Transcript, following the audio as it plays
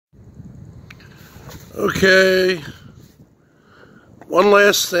Okay, one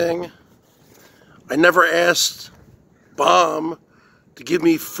last thing. I never asked Bomb to give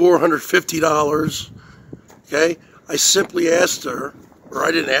me $450, okay? I simply asked her, or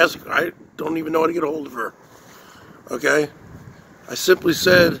I didn't ask her, I don't even know how to get a hold of her, okay? I simply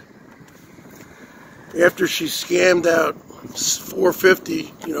said, after she scammed out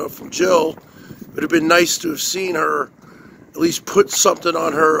 $450, from Jill, it would have been nice to have seen her at least put something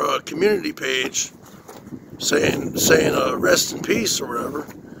on her community page saying rest in peace or whatever.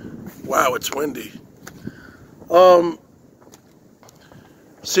 Wow, it's windy.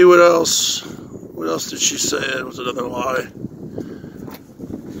 See what else? What else did she say? It was another lie.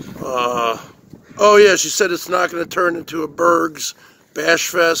 Oh yeah, she said it's not going to turn into a BERGS Bash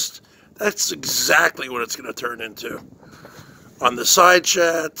Fest. That's exactly what it's going to turn into. On the side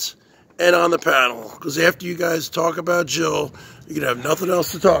chat and on the panel. Because after you guys talk about Jill, you're going to have nothing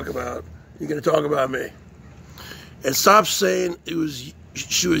else to talk about. You're going to talk about me. And stop saying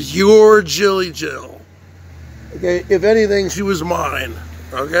she was your Jilly Jill. Okay, if anything, she was mine.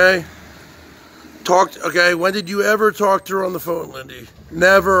 Okay? Okay, when did you ever talk to her on the phone, Lindy?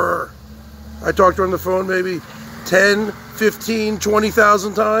 Never. I talked to her on the phone maybe 10, 15,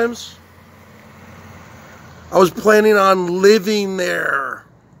 20,000 times. I was planning on living there.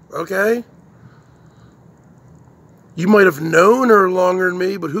 Okay? You might have known her longer than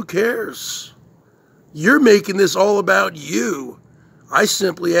me, but who cares? You're making this all about you. I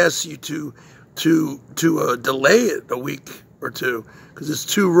simply asked you to delay it a week or two because it's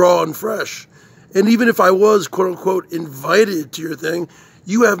too raw and fresh. And even if I was, quote unquote, invited to your thing,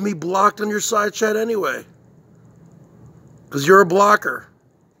 you have me blocked on your side chat anyway because you're a blocker.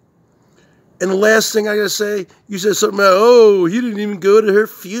 And the last thing I gotta say, you said something about, oh, he didn't even go to her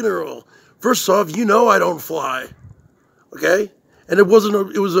funeral. First off, you know I don't fly, okay? And it was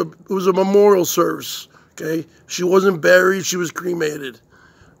a memorial service, okay? She wasn't buried, she was cremated,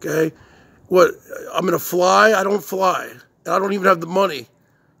 okay? What, I'm gonna fly? I don't fly. And I don't even have the money,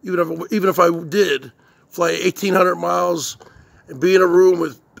 even if I did, fly 1,800 miles and be in a room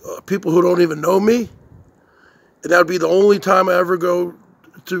with people who don't even know me. And that would be the only time I ever go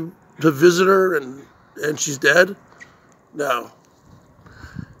to visit her and she's dead? No.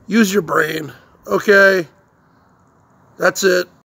 Use your brain. Okay. That's it.